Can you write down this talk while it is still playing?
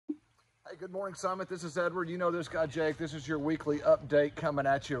Good morning, Summit. This is Edward. You know this guy, Jake. This is your weekly update coming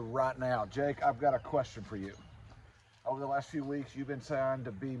at you right now. Jake, I've got a question for you. Over the last few weeks, you've been trying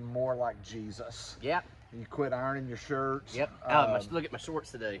to be more like Jesus. Yep. You quit ironing your shirts. Yep. Look at my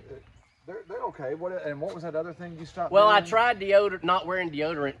shorts today. They're okay. What was that other thing you stopped Well, doing? I tried deodorant, not wearing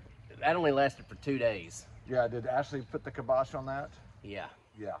deodorant. That only lasted for 2 days. Yeah, did Ashley put the kibosh on that? Yeah.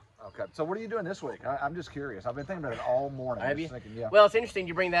 Yeah. Okay. So what are you doing this week? I'm just curious. I've been thinking about it all morning. Have you? Thinking, yeah. Well, it's interesting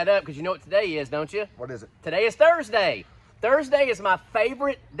you bring that up because you know what today is, don't you? What is it? Today is Thursday. Thursday is my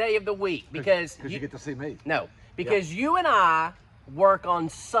favorite day of the week because you get to see me. No, because you and I work on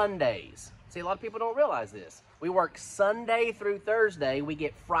Sundays. See, a lot of people don't realize this. We work Sunday through Thursday. We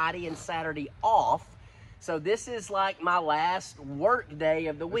get Friday and Saturday off. So this is like my last work day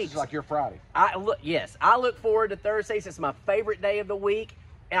of the week. This is like your Friday. I look forward to Thursdays. It's my favorite day of the week.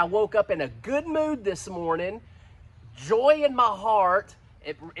 And I woke up in a good mood this morning, joy in my heart.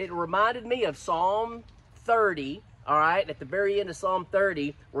 It reminded me of Psalm 30, all right, at the very end of Psalm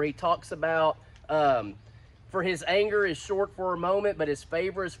 30, where he talks about, for his anger is short for a moment, but his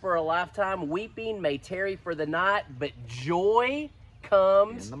favor is for a lifetime. Weeping may tarry for the night, but joy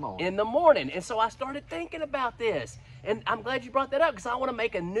comes in the morning. And so I started thinking about this. And I'm glad you brought that up because I want to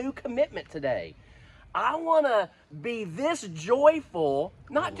make a new commitment today. I want to be this joyful,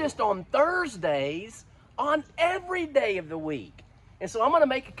 not just on Thursdays, on every day of the week. And so I'm going to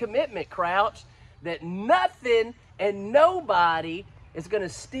make a commitment, Crouch, that nothing and nobody is going to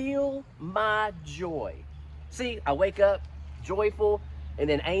steal my joy. See, I wake up joyful, and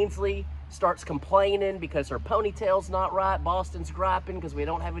then Ainsley starts complaining because her ponytail's not right. Boston's griping because we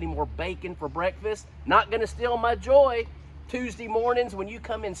don't have any more bacon for breakfast. Not going to steal my joy. Tuesday mornings when you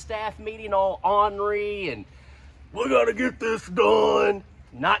come in staff meeting all ornery and we got to get this done.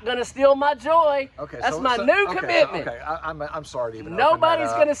 Not going to steal my joy. Okay, that's my new commitment. Okay, I'm sorry to even Nobody's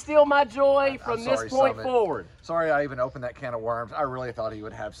going to steal my joy from this point forward. Sorry I even opened that can of worms. I really thought he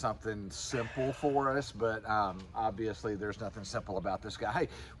would have something simple for us, but obviously there's nothing simple about this guy. Hey,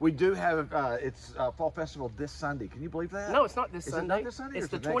 we do have, it's Fall Festival this Sunday. Can you believe that? No, it's not this Sunday. Is it not this Sunday? It's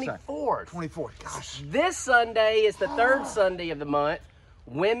the 24th. 24th, gosh. This Sunday is the third Sunday of the month.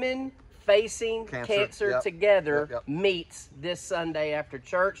 Women Facing Cancer Together meets this Sunday after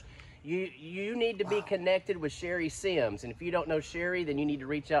church. You need to be connected with Sherry Sims. And if you don't know Sherry, then you need to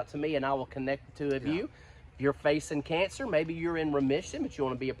reach out to me and I will connect the two of you. If you're facing cancer, maybe you're in remission, but you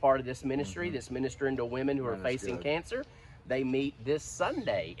want to be a part of this ministry, this ministering to women who are facing cancer. They meet this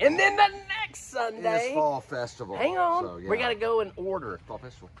Sunday. And then the next Sunday is Fall Festival. Hang on. So, we got to go in order. Fall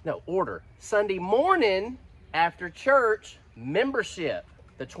Festival. No, order. Sunday morning after church, membership.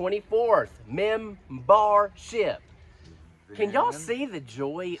 The 24th, membership. Can y'all see the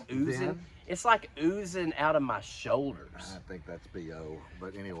joy oozing? It's like oozing out of my shoulders. I think that's B.O.,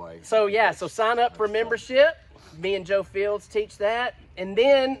 but anyway. So yeah, so sign up for membership. Me and Joe Fields teach that. And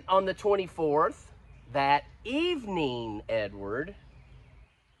then on the 24th, that evening, Edward.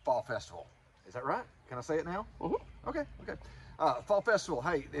 Fall Festival. Is that right? Can I say it now? Mm-hmm. Okay. Fall Festival,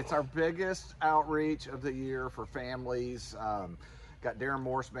 hey, it's our biggest outreach of the year for families. Got Darren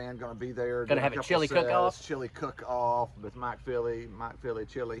Morris Band going to be there. Going to have a chili cook-off. Chili cook-off with Mike Philly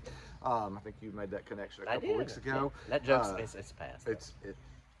Chili. I think you made that connection a couple weeks ago. Yeah. That joke's it's past. No,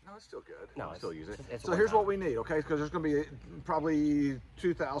 it's still good. No, I still use it. So here's what we need, okay? Because there's going to be probably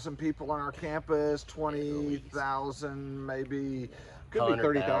 2,000 people on our campus, 20,000 maybe. Could be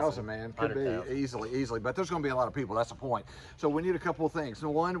 30,000, man. Could be easily. But there's going to be a lot of people. That's the point. So we need a couple of things.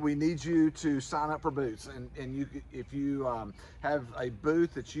 One, we need you to sign up for booths. And you, if you have a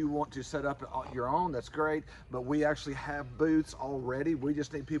booth that you want to set up on your own, that's great. But we actually have booths already. We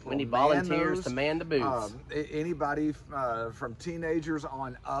just need people. We need volunteers to man the booths. Anybody from teenagers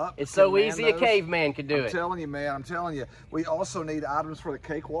on up. It's so easy a caveman could do it. I'm telling you, man. I'm telling you. We also need items for the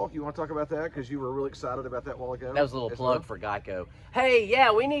cakewalk. You want to talk about that? Because you were really excited about that a while ago. That was a little plug for Geico. Hey,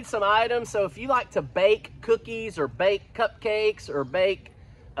 yeah, we need some items. So if you like to bake cookies or bake cupcakes or bake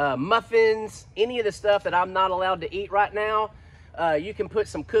muffins, any of the stuff that I'm not allowed to eat right now, you can put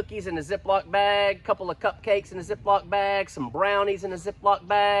some cookies in a Ziploc bag, a couple of cupcakes in a Ziploc bag, some brownies in a Ziploc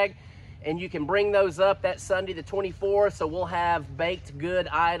bag, and you can bring those up that Sunday the 24th, so we'll have baked good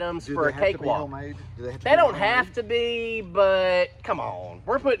items for a cakewalk. They don't have to be, but come on.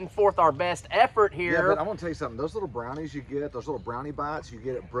 We're putting forth our best effort here. Yeah, but I want to tell you something. Those little brownies you get, those little brownie bites you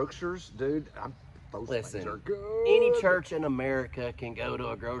get at Brookshire's, dude, those things are good. Any church in America can go to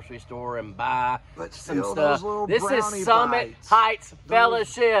a grocery store and buy some stuff. Those little this is brownie Summit bites. Heights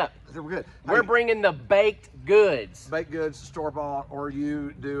Fellowship. They're good. We're bringing the baked goods. Baked goods, store-bought, or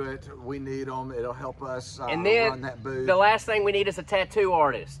you do it. We need them. It'll help us and then run that booth. The last thing we need is a tattoo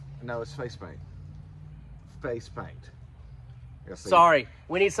artist. No, it's face paint. Face paint. Yeah, see, Sorry,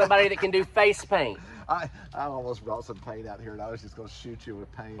 we need somebody that can do face paint. I almost brought some paint out here, and I was just going to shoot you with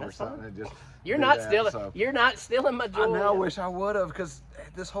paint or That's something, fine. and just You're do not that, stealing. so. You're not stealing my joy. I know. I wish I would have, because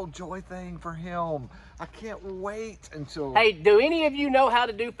this whole joy thing for him, I can't wait until. Hey, do any of you know how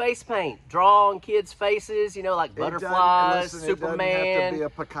to do face paint? Draw on kids' faces, you know, like butterflies, It Superman, doesn't have to be a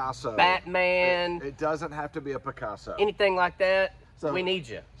Picasso. Batman, It doesn't have to be a Picasso. anything like that. So- we need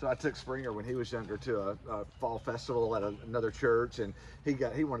you. So I took Springer when he was younger to a fall festival at another church, and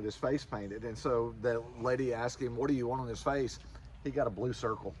he wanted his face painted, and so the lady asked him, "What do you want on his face?" He got a blue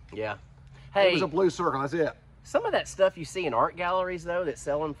circle. Yeah. It Hey, was a blue circle. That's it. some of that stuff you see in art galleries though that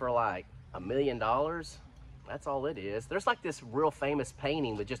sell them for like $1 million. That's all it is. There's like this real famous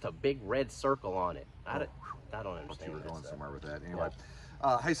painting with just a big red circle on it. I don't You understand were that going stuff. somewhere with that. Anyway,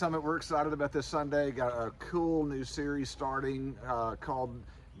 hey Summit, we're excited about this Sunday. Got a cool new series starting called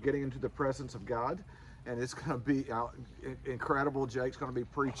Getting into the Presence of God, and it's going to be incredible. Jake's going to be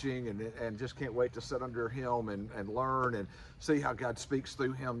preaching, and just can't wait to sit under him and learn and see how God speaks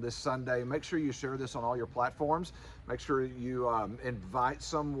through him this Sunday. Make sure you share this on all your platforms. Make sure you invite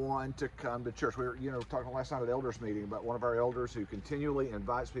someone to come to church. We were talking last night at elders meeting about one of our elders who continually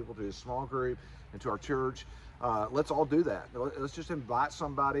invites people to his small group and to our church. Let's all do that. Let's just invite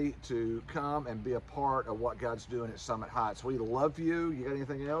somebody to come and be a part of what God's doing at Summit Heights. We love you. You got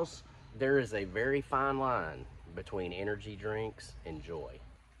anything else? There is a very fine line between energy drinks and joy.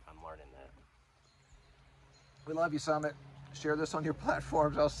 I'm learning that. We love you, Summit. Share this on your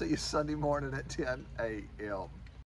platforms. I'll see you Sunday morning at 10 a.m.